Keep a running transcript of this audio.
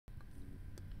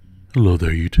Hello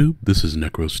there YouTube, this is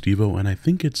Necrostevo, and I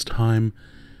think it's time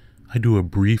I do a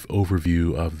brief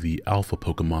overview of the Alpha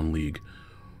Pokemon League,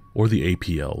 or the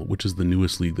APL, which is the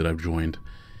newest league that I've joined.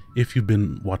 If you've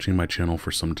been watching my channel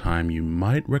for some time, you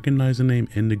might recognize the name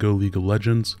Indigo League of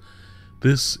Legends.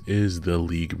 This is the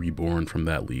league reborn from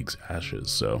that league's ashes,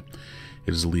 so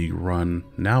it is a league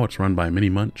now it's run by Mini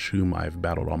Munch, whom I've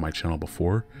battled on my channel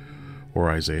before, or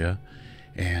Isaiah.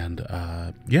 And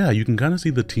yeah, you can kind of see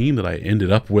the team that I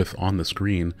ended up with on the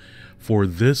screen. For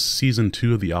this Season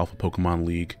 2 of the Alpha Pokemon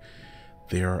League,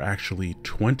 there are actually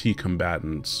 20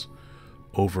 combatants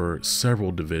over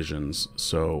several divisions.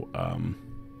 So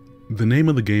the name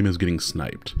of the game is getting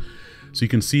sniped. So you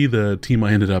can see the team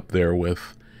I ended up there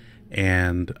with.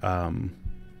 And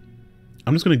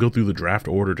I'm just going to go through the draft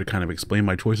order to kind of explain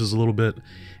my choices a little bit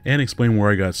and explain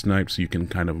where I got sniped so you can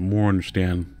kind of more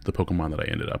understand the Pokemon that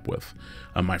I ended up with.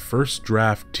 My first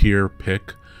draft tier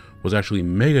pick was actually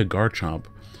Mega Garchomp,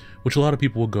 which a lot of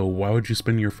people will go, why would you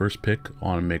spend your first pick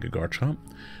on Mega Garchomp?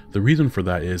 The reason for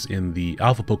that is in the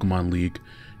Alpha Pokemon League,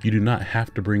 you do not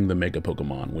have to bring the Mega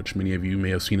Pokemon, which many of you may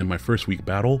have seen in my first week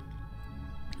battle.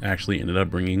 I actually ended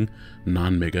up bringing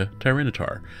non-Mega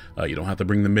Tyranitar. You don't have to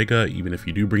bring the Mega. Even if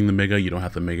you do bring the Mega, you don't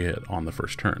have to Mega it on the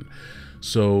first turn.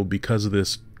 So because of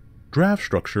this draft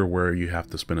structure where you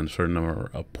have to spend a certain number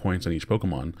of points on each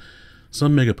Pokemon,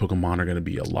 some Mega Pokemon are going to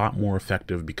be a lot more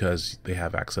effective because they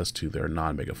have access to their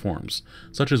non-Mega forms,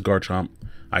 such as Garchomp.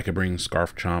 I could bring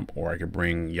Scarfchomp, or I could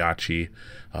bring Yachi,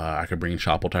 I could bring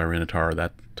Chople Tyranitar,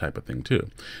 that type of thing too.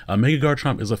 Mega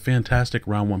Garchomp is a fantastic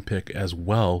round 1 pick as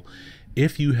well.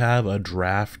 If you have a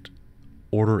draft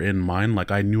order in mind,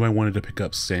 like I knew I wanted to pick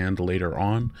up Sand later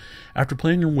on. After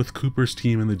playing with Cooper's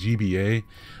team in the GBA,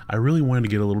 I really wanted to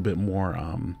get a little bit more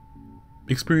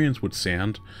experience with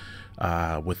Sand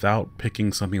without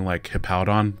picking something like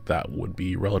Hippowdon that would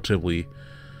be relatively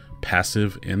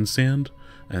passive in Sand.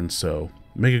 And so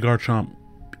Mega Garchomp,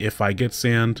 if I get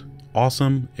Sand,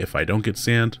 awesome. If I don't get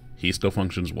Sand, he still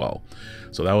functions well.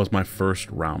 So that was my first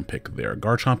round pick there.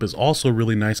 Garchomp is also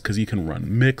really nice because he can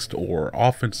run mixed or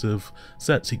offensive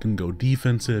sets. He can go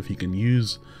defensive. He can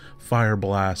use Fire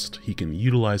Blast. He can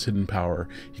utilize Hidden Power.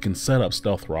 He can set up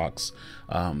Stealth Rocks.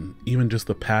 Even just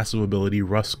the passive ability,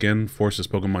 Rough Skin, forces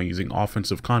Pokemon using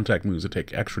offensive contact moves to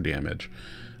take extra damage.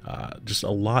 Just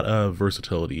a lot of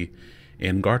versatility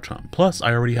in Garchomp. Plus,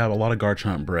 I already have a lot of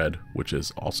Garchomp bred, which is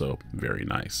also very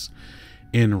nice.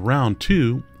 In round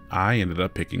 2, I ended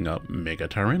up picking up Mega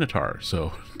Tyranitar,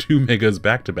 so 2 Megas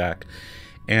back to back,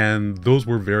 and those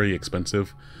were very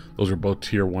expensive. Those are both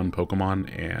tier 1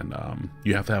 Pokemon, and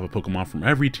you have to have a Pokemon from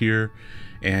every tier,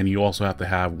 and you also have to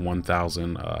have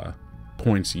 1,000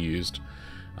 points used.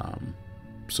 And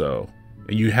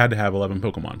you had to have 11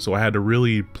 Pokemon, so I had to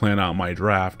really plan out my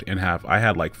draft and I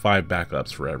had like 5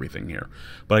 backups for everything here.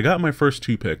 But I got my first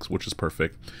 2 picks, which is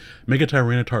perfect. Mega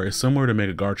Tyranitar is similar to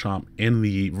Mega Garchomp in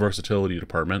the versatility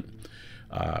department.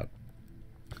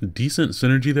 Decent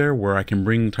synergy there where I can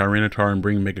bring Tyranitar and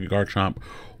bring Mega Garchomp,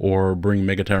 or bring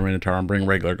Mega Tyranitar and bring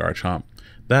regular Garchomp.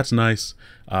 That's nice.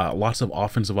 Lots of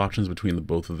offensive options between the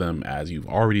both of them, as you've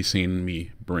already seen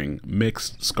me bring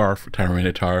mixed Scarf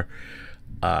Tyranitar.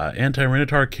 And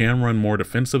Tyranitar can run more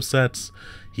defensive sets.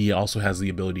 He also has the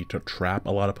ability to trap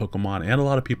a lot of Pokemon, and a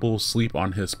lot of people sleep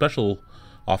on his special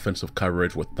offensive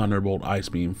coverage with Thunderbolt, Ice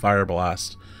Beam, Fire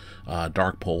Blast,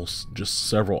 Dark Pulse, just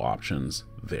several options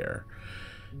there.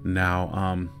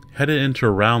 Now, headed into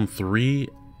round 3,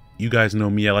 you guys know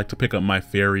me, I like to pick up my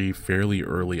fairy fairly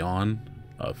early on.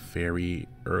 A very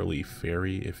early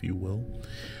fairy, if you will.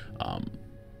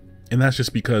 And that's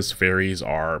just because fairies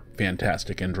are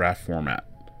fantastic in draft format.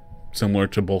 Similar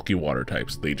to bulky water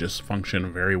types, they just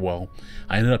function very well.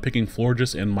 I ended up picking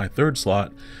Florges in my 3rd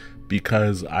slot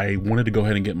because I wanted to go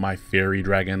ahead and get my Fairy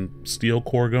Dragon Steel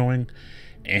Core going.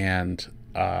 And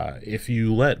if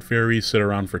you let fairies sit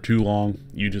around for too long,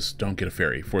 you just don't get a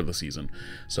fairy for the season.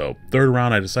 So 3rd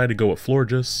round, I decided to go with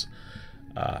Florges.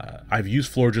 I've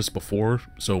used Florges before,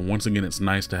 so once again it's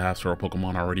nice to have several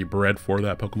Pokemon already bred for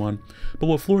that Pokemon. But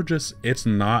with Florges, it's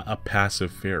not a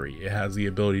passive fairy. It has the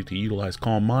ability to utilize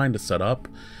Calm Mind to set up,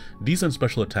 decent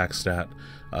special attack stat.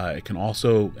 It can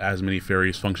also, as many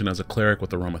fairies, function as a cleric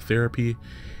with aromatherapy,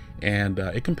 and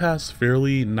it can pass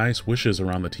fairly nice wishes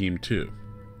around the team too.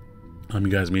 You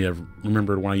guys may have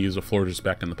remembered when I used a Florges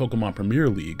back in the Pokemon Premier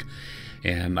League,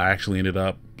 and I actually ended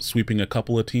up sweeping a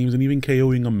couple of teams and even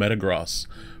KOing a Metagross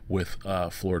with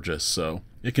Florges, so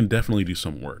it can definitely do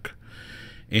some work.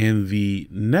 In the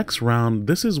next round,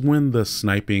 this is when the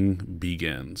sniping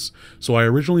begins. So I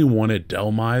originally wanted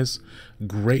Delmise.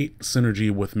 Great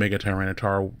synergy with Mega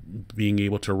Tyranitar being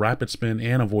able to rapid spin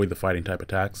and avoid the fighting type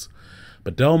attacks.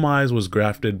 But Delmise was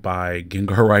grafted by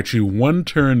Gengar Raichu 1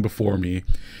 turn before me,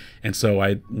 and so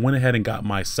I went ahead and got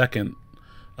my second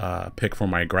pick for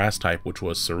my grass type, which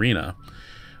was Serena,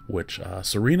 which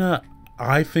Serena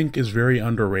I think is very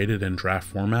underrated in draft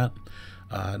format.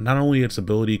 Not only its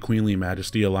ability, Queenly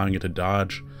Majesty, allowing it to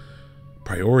dodge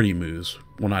priority moves,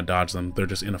 well, not dodge them, they're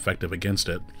just ineffective against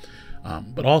it,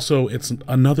 but also it's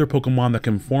another Pokemon that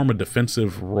can form a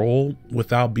defensive role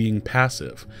without being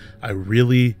passive. I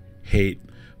really hate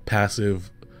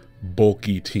passive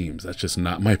bulky teams. That's just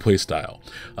not my playstyle.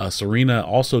 Serena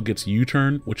also gets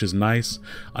U-turn, which is nice.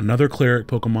 Another cleric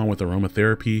Pokemon with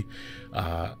aromatherapy.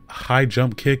 High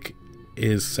jump kick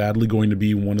is sadly going to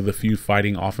be one of the few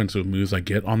fighting offensive moves I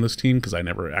get on this team because I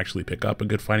never actually pick up a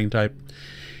good fighting type.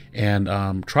 And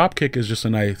Trop Kick is just a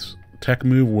nice tech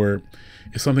move where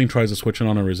if something tries to switch in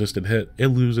on a resisted hit, it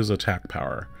loses attack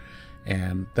power,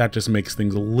 and that just makes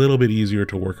things a little bit easier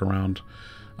to work around.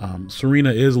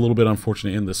 Serena is a little bit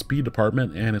unfortunate in the speed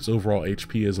department, and its overall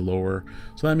HP is lower,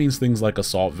 so that means things like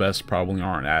Assault Vest probably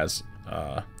aren't as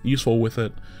useful with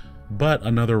it, but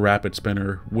another rapid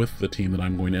spinner with the team that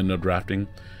I'm going to end up drafting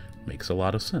makes a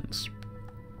lot of sense.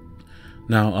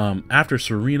 Now, after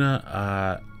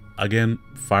Serena, again,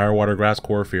 Fire, Water, Grass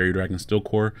Core, Fairy, Dragon, Steel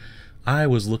Core, I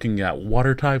was looking at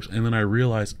water types, and then I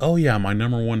realized, oh yeah, my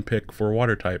 #1 pick for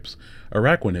water types,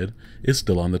 Araquanid, is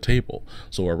still on the table.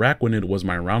 So Araquanid was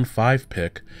my round 5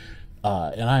 pick,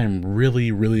 and I am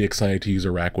really excited to use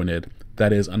Araquanid.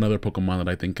 That is another Pokemon that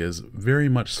I think is very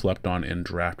much slept on in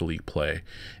draft league play,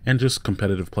 and just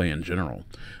competitive play in general.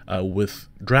 With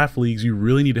draft leagues, you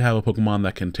really need to have a Pokemon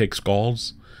that can take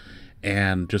Scalds,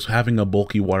 and just having a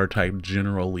bulky water type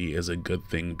generally is a good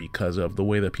thing because of the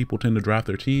way that people tend to draft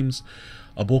their teams.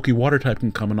 A bulky water type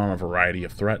can come in on a variety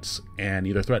of threats and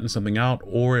either threaten something out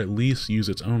or at least use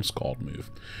its own Scald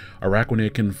move.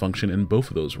 Araquanid can function in both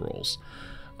of those roles.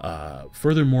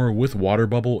 Furthermore, with Water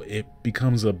Bubble, it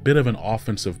becomes a bit of an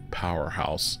offensive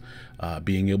powerhouse,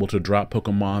 being able to drop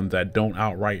Pokemon that don't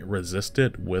outright resist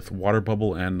it with Water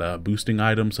Bubble and boosting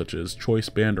items such as Choice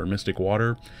Band or Mystic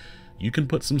Water. You can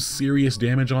put some serious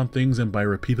damage on things, and by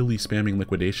repeatedly spamming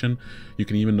Liquidation, you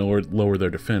can even lower their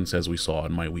defense, as we saw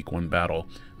in my week 1 battle,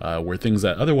 where things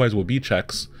that otherwise will be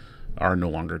checks are no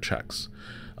longer checks.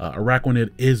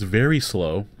 Araquanid is very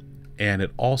slow, and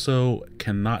it also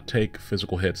cannot take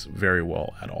physical hits very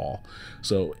well at all.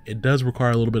 So it does require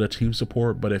a little bit of team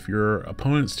support, but if your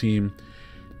opponent's team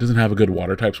doesn't have a good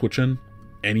water type switch in,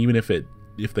 and even if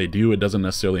they do, it doesn't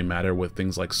necessarily matter with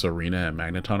things like Serena and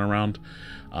Magneton around,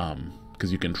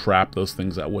 because you can trap those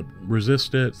things that would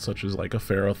resist it, such as like a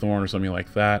Ferrothorn or something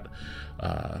like that,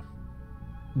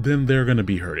 then they're going to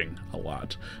be hurting a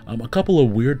lot. A couple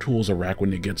of weird tools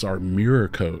Araquanid gets are Mirror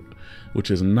Coat, which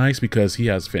is nice because he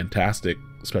has fantastic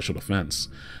special defense.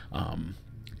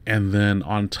 And then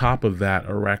on top of that,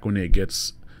 Araquanid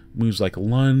gets moves like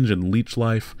Lunge and Leech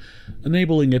Life,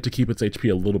 enabling it to keep its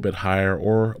HP a little bit higher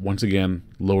or, once again,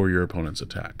 lower your opponent's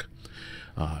attack.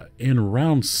 In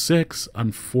round 6,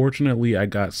 unfortunately, I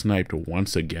got sniped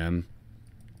once again.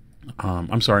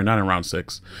 I'm sorry, not in round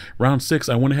 6. Round 6,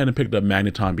 I went ahead and picked up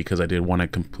Magneton because I did want to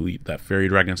complete that Fairy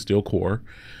Dragon Steel Core.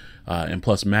 And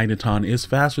plus, Magneton is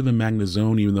faster than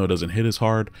Magnezone, even though it doesn't hit as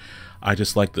hard. I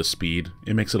just like the speed.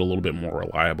 It makes it a little bit more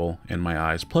reliable in my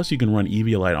eyes. Plus, you can run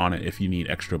Eviolite on it if you need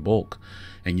extra bulk,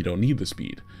 and you don't need the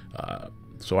speed.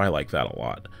 So I like that a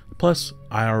lot. Plus,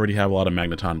 I already have a lot of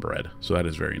Magneton bred, so that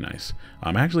is very nice.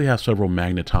 I actually have several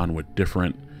Magneton with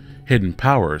different hidden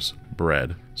powers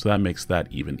bred, so that makes that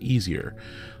even easier.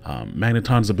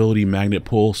 Magneton's ability, Magnet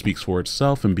Pull, speaks for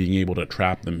itself in being able to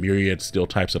trap the myriad steel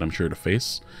types that I'm sure to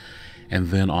face. And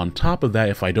then on top of that,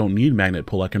 if I don't need Magnet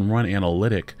Pull, I can run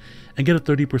Analytic and get a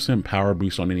 30% power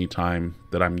boost on any time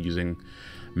that I'm using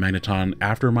Magneton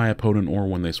after my opponent or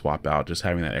when they swap out. Just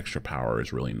having that extra power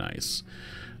is really nice.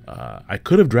 I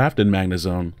could have drafted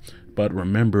Magnezone, but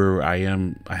remember, I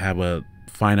have a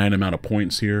finite amount of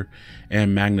points here,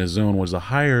 and Magnezone was a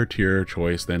higher tier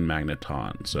choice than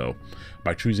Magneton. So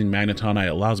by choosing Magneton, it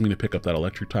allows me to pick up that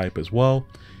electric type as well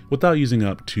without using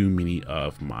up too many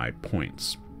of my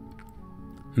points.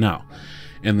 Now,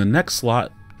 in the next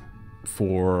slot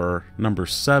for number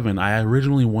 7, I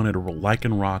originally wanted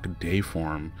Lycanroc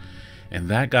Dayform, and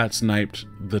that got sniped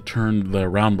the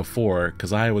round before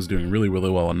because I was doing really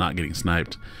well and not getting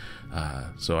sniped.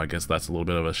 So I guess that's a little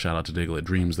bit of a shout out to Diglett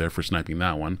Dreams there for sniping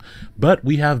that one. But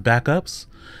we have backups.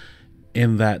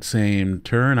 In that same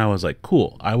turn, I was like,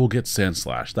 cool, I will get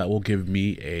Sandslash. That will give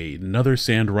me another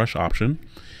Sand Rush option,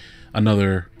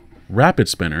 another Rapid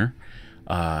Spinner,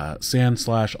 Sand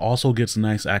Slash also gets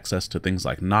nice access to things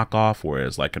like knockoff,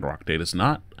 whereas Lycanroc does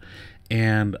not.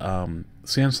 And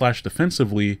Sand Slash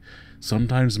defensively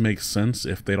sometimes makes sense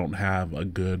if they don't have a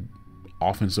good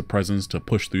offensive presence to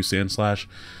push through Sand Slash.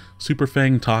 Super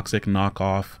Fang, Toxic,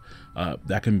 knockoff,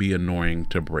 that can be annoying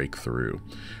to break through.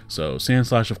 So Sand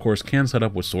Slash, of course, can set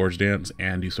up with Swords Dance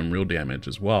and do some real damage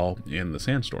as well in the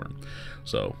Sandstorm.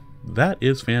 So that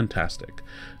is fantastic.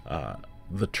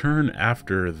 The turn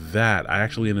after that, I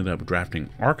actually ended up drafting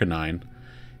Arcanine,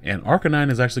 and Arcanine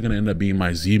is actually going to end up being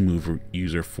my Z-move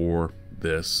user for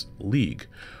this league.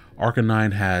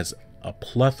 Arcanine has a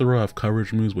plethora of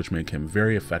coverage moves which make him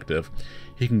very effective.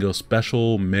 He can go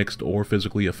special, mixed, or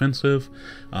physically offensive.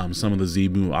 Some of the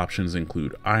Z-move options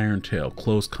include Iron Tail,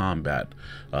 Close Combat,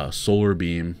 Solar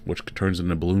Beam, which turns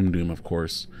into Bloom Doom, of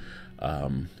course.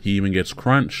 He even gets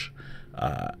Crunch,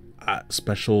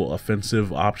 special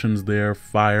offensive options there,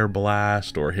 Fire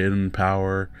Blast or Hidden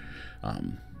Power.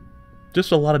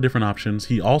 Just a lot of different options.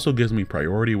 He also gives me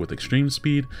priority with Extreme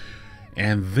Speed,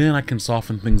 and then I can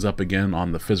soften things up again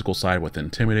on the physical side with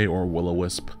Intimidate or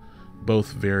Will-O-Wisp.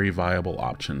 Both very viable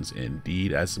options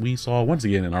indeed, as we saw once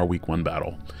again in our week 1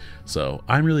 battle. So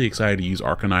I'm really excited to use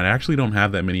Arcanine. I actually don't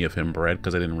have that many of him bred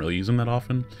because I didn't really use him that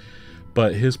often,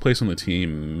 but his place on the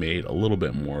team made a little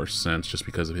bit more sense just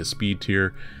because of his speed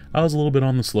tier. I was a little bit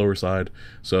on the slower side,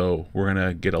 so we're going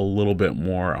to get a little bit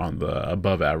more on the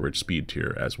above average speed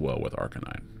tier as well with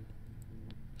Arcanine.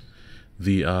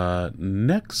 The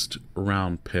next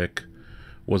round pick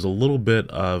was a little bit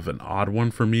of an odd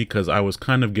one for me because I was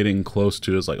kind of getting close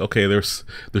to, it's like, okay, there's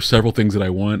several things that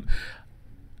I want.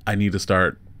 I need to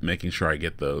start making sure I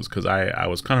get those because I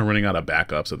was kind of running out of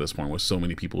backups at this point with so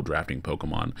many people drafting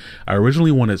Pokemon. I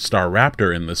originally wanted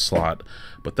Staraptor in this slot,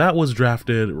 but that was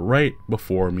drafted right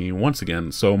before me once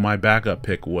again, so my backup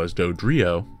pick was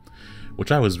Dodrio,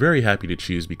 which I was very happy to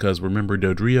choose because remember,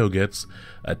 Dodrio gets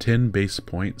a 10 base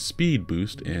point speed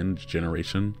boost in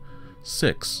Generation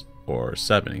 6. Or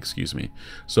 7, excuse me.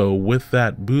 So with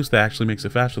that boost, that actually makes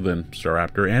it faster than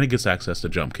Staraptor, and it gets access to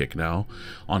Jump Kick now.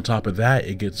 On top of that,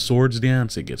 it gets Swords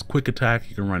Dance, it gets Quick Attack,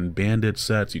 you can run Bandit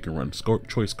sets, you can run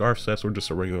Choice Scarf sets, or just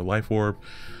a regular Life Orb.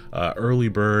 Early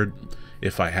Bird,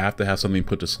 if I have to have something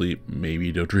put to sleep,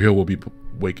 maybe Dodrio will be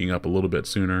waking up a little bit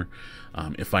sooner.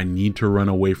 If I need to run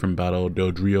away from battle,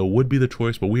 Dodrio would be the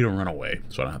choice, but we don't run away,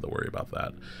 so I don't have to worry about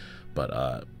that.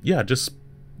 But yeah, just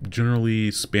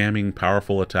generally spamming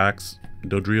powerful attacks.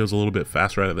 Dodrio's a little bit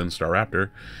faster at it than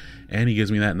Staraptor, and he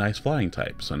gives me that nice flying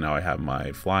type. So now I have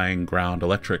my flying ground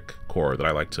electric core that I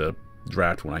like to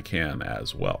draft when I can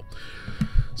as well.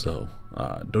 So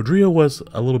Dodrio was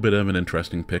a little bit of an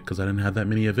interesting pick because I didn't have that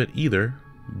many of it either,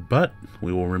 but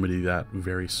we will remedy that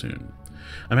very soon.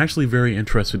 I'm actually very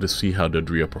interested to see how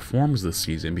Dodrio performs this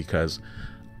season because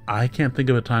I can't think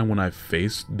of a time when I've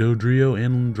faced Dodrio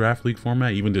in Draft League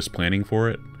format, even just planning for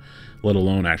it, let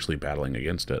alone actually battling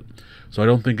against it. So I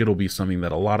don't think it'll be something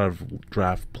that a lot of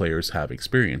draft players have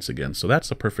experience against. So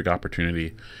that's a perfect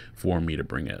opportunity for me to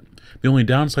bring it. The only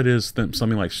downside is that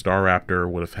something like Staraptor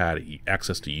would have had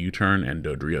access to U-turn and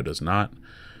Dodrio does not.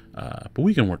 But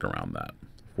we can work around that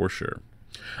for sure.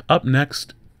 Up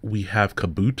next, we have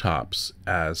Kabutops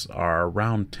as our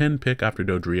round 10 pick after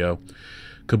Dodrio.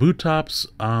 Kabutops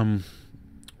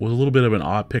was a little bit of an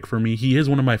odd pick for me. He is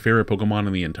one of my favorite Pokemon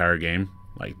in the entire game,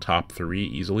 like top 3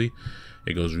 easily.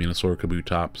 It goes Venusaur,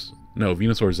 Kabutops. No,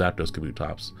 Venusaur, Zapdos,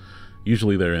 Kabutops.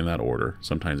 Usually they're in that order.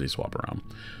 Sometimes they swap around.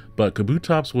 But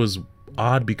Kabutops was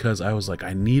odd because I was like,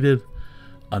 I needed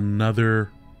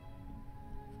another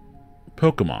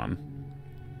Pokemon,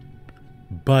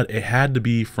 but it had to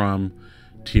be from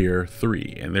tier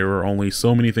 3, and there were only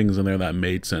so many things in there that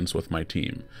made sense with my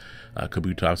team.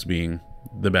 Kabutops being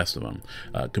the best of them.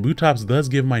 Kabutops does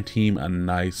give my team a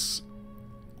nice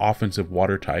offensive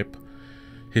water type.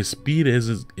 His speed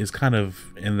is kind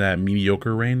of in that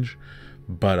mediocre range,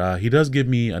 but he does give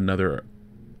me another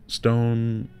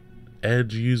stone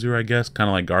edge user, I guess, kind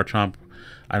of like Garchomp.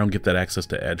 I don't get that access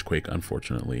to Edgequake,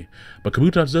 unfortunately. But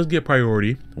Kabutops does get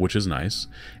priority, which is nice.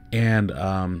 And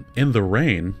in the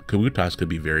rain, Kabutops could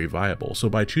be very viable. So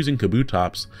by choosing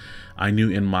Kabutops, I knew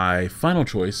in my final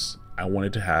choice, I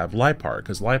wanted to have Liepard,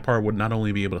 because Liepard would not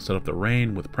only be able to set up the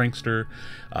rain with Prankster,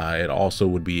 it also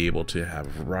would be able to have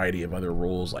a variety of other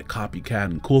roles like Copycat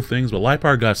and cool things, but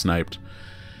Liepard got sniped.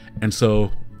 And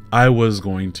so I was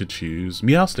going to choose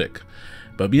Meowstic,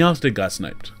 but Meowstic got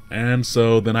sniped. And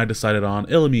so then I decided on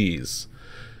Illumise.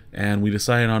 And we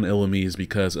decided on Illumise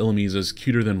because Illumise is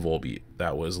cuter than Volbeat.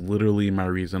 That was literally my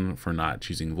reason for not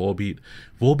choosing Volbeat.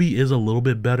 Volbeat is a little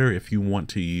bit better if you want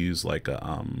to use like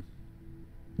a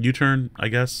U-turn, I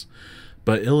guess.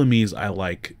 But Illumise I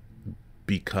like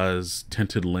because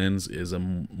Tinted Lens is a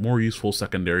more useful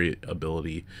secondary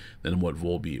ability than what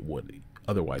Volbeat would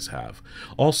otherwise have.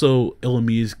 Also,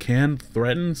 Illumise can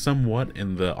threaten somewhat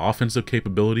in the offensive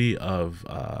capability of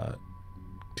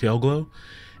Tail Glow,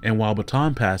 and while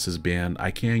Baton Pass is banned, I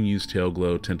can use Tail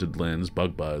Glow, Tinted Lens,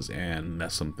 Bug Buzz, and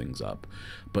mess some things up.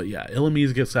 But yeah,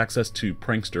 Illumise gets access to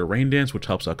Prankster Rain Dance, which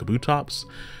helps out Kabutops.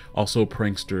 Also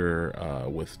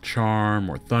Prankster with Charm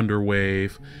or Thunder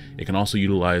Wave. It can also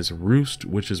utilize Roost,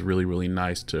 which is really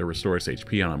nice to restore its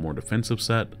HP on a more defensive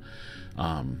set.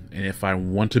 And if I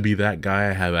want to be that guy,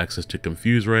 I have access to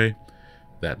Confuse Ray.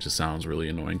 That just sounds really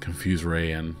annoying. Confuse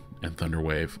Ray and Thunder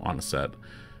Wave on a set.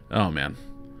 Oh man.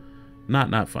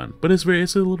 Not fun, but it's a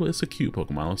cute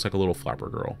Pokemon. It looks like a little flapper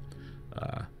girl,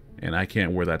 and I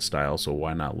can't wear that style, so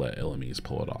why not let Illumise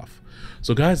pull it off?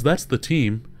 So guys, that's the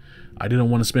team. I didn't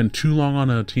want to spend too long on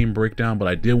a team breakdown, but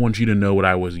I did want you to know what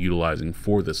I was utilizing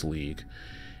for this league.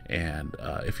 And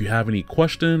if you have any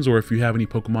questions, or if you have any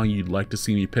Pokemon you'd like to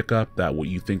see me pick up that what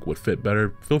you think would fit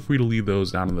better, feel free to leave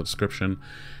those down in the description,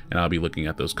 and I'll be looking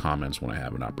at those comments when I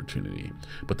have an opportunity.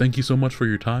 But thank you so much for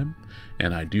your time,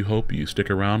 and I do hope you stick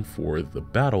around for the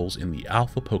battles in the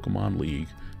Alpha Pokemon League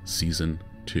Season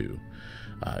 2.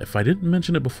 If I didn't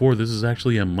mention it before, this is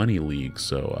actually a money league,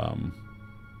 so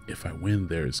if I win,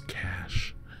 there's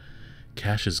cash.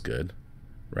 Cash is good,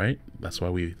 right? That's why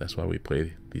we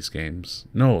play these games.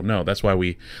 No, that's why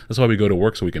we go to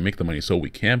work, so we can make the money, so we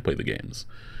can play the games.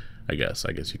 I guess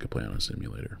you could play on a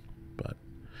simulator. But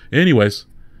anyways,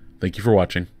 thank you for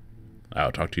watching.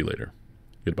 I'll talk to you later.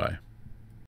 Goodbye.